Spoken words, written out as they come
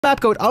map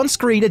code on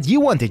screen that you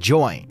want to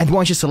join. And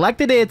once you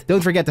selected it,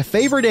 don't forget to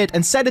favorite it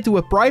and set it to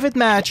a private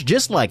match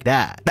just like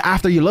that.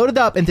 After you load it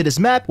up into this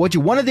map, what you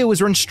want to do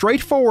is run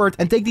straight forward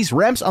and take these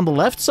ramps on the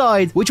left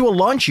side, which will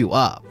launch you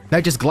up.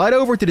 Now just glide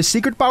over to the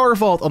secret power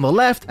vault on the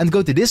left and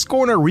go to this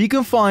corner where you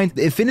can find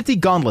the Infinity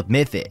Gauntlet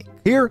Mythic.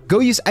 Here, go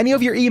use any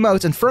of your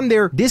emotes and from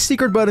there, this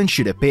secret button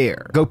should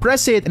appear. Go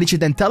press it and it should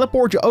then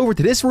teleport you over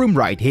to this room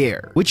right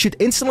here, which should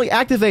instantly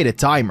activate a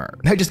timer.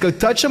 Now just go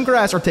touch some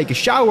grass or take a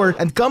shower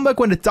and come back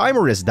when the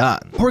timer is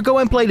done. Or go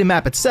and play the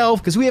map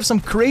itself because we have some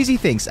crazy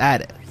things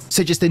added,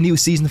 such as the new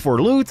Season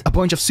 4 loot, a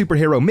bunch of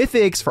superhero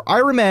mythics for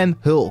Iron Man,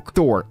 Hulk,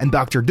 Thor, and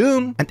Dr.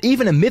 Doom, and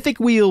even a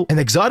mythic wheel, an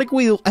exotic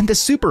wheel, and the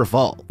super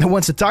vault. And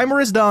once the timer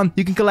is done,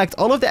 you can collect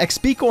all of the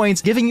XP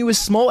coins, giving you a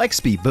small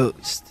XP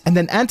boost. And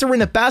then enter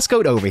in a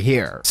passcode over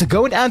here. So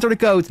go and enter the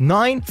code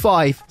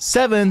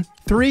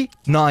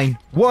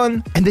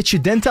 957391, and it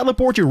should then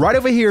teleport you right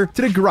over here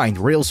to the Grind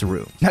Rails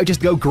room. Now just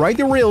go grind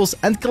the rails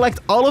and collect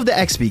all of the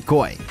XP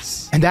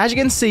coins. And as you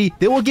can see,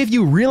 they will give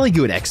you really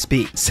good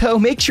XP, so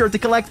make sure to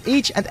collect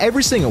each and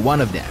every single one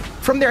of them.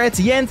 From there at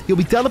the end, you'll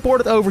be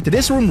teleported over to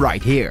this room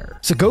right here.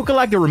 So go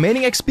collect the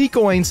remaining XP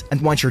coins,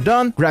 and once you're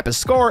done, grab a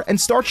scar and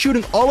start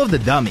shooting all of the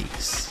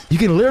dummies. You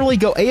can literally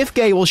go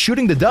AFK while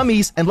shooting the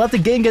dummies and let the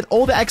game get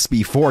all the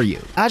XP for you.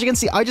 As you can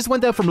see, I just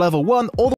went up from level 1 all the